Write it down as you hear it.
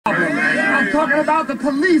I'm talking about the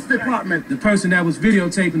police department. The person that was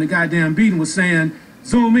videotaping the goddamn beating was saying,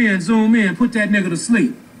 zoom in, put that nigga to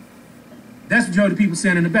sleep. That's what you heard the people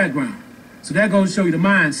saying in the background. So that goes to show you the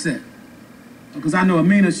mindset. Because I know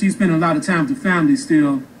Amina, she's spending a lot of time with the family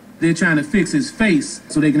still. They're trying to fix his face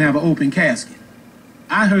so they can have an open casket.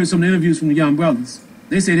 I heard some of the interviews from the young brothers.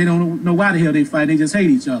 They say they don't know why the hell they fight, they just hate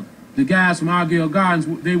each other. The guys from Argyle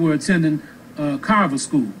Gardens, they were attending Carver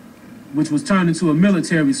School, which was turned into a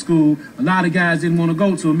military school. A lot of guys didn't want to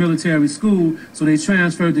go to a military school, so they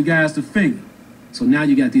transferred the guys to Fenger. So now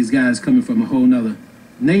you got these guys coming from a whole nother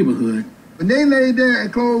neighborhood. When they laid there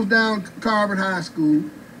and closed down Carver High School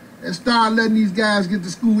and started letting these guys get to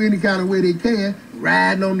school any kind of way they can,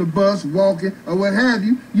 riding on the bus, walking, or what have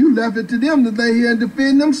you, you left it to them to lay here and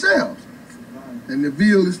defend themselves. And the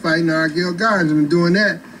Ville is fighting Argyle Gardens and been doing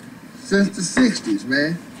that since the 60s,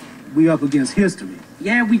 man. We up against history.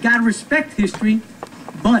 Yeah, we gotta respect history,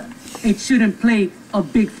 but it shouldn't play a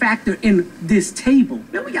big factor in this table.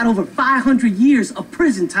 Man, we got over 500 years of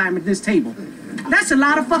prison time at this table. That's a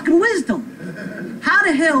lot of fucking wisdom. How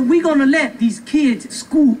the hell are we gonna let these kids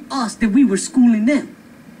school us that we were schooling them?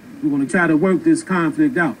 We want to try to work this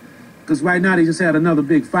conflict out. Because right now they just had another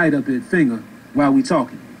big fight up at Fenger while we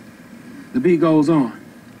talking. The beat goes on.